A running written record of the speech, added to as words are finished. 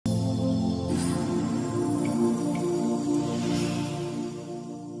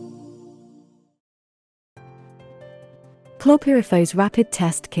Chlorpyrifos Rapid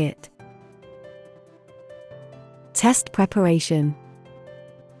Test Kit. Test preparation.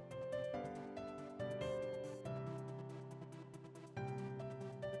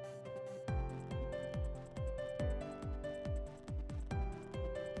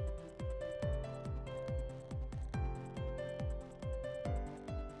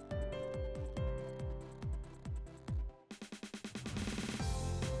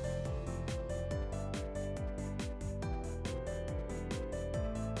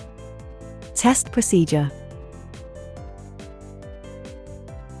 Test procedure.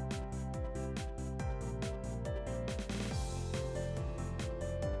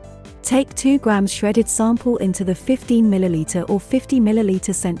 Take 2 grams shredded sample into the 15 ml or 50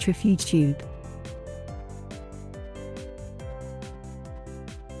 ml centrifuge tube.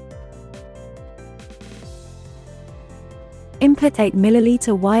 Input 8 ml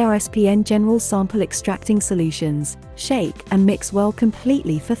YRSPN general sample extracting solutions, shake and mix well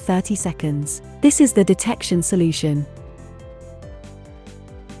completely for 30 seconds. This is the detection solution.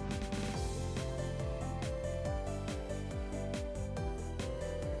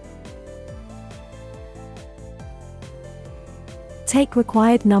 Take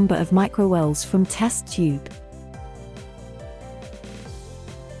required number of microwells from test tube.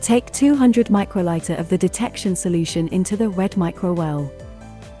 Take 200 microliter of the detection solution into the red microwell.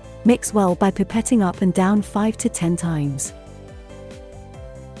 Mix well by pipetting up and down 5 to 10 times.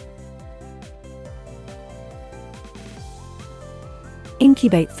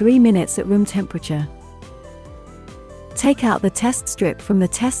 Incubate 3 minutes at room temperature. Take out the test strip from the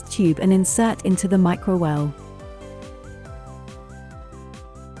test tube and insert into the microwell.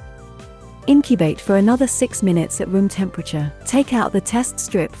 Incubate for another 6 minutes at room temperature. Take out the test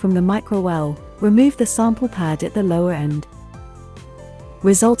strip from the microwell, remove the sample pad at the lower end.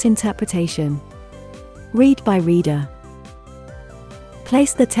 Result interpretation. Read by reader.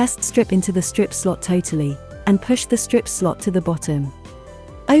 Place the test strip into the strip slot totally, and push the strip slot to the bottom.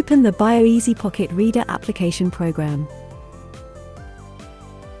 Open the Bioeasy Pocket Reader application program.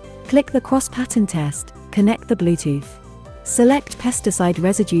 Click the cross-pattern test, connect the Bluetooth. Select pesticide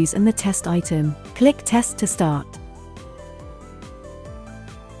residues and the test item. Click Test to start.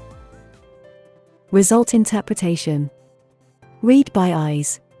 Result interpretation. Read by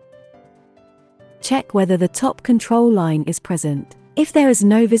eyes. Check whether the top control line is present. If there is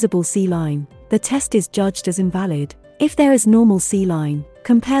no visible C line, the test is judged as invalid. If there is normal C line,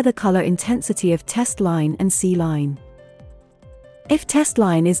 compare the color intensity of test line and C line. If test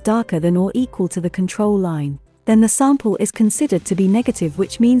line is darker than or equal to the control line, then the sample is considered to be negative,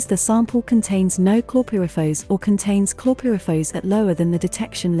 which means the sample contains no chlorpyrifos or contains chlorpyrifos at lower than the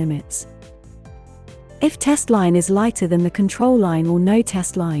detection limits. If test line is lighter than the control line or no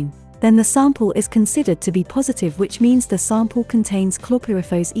test line, then the sample is considered to be positive, which means the sample contains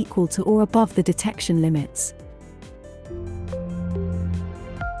chlorpyrifos equal to or above the detection limits.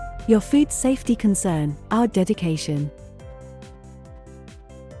 Your food safety concern, our dedication.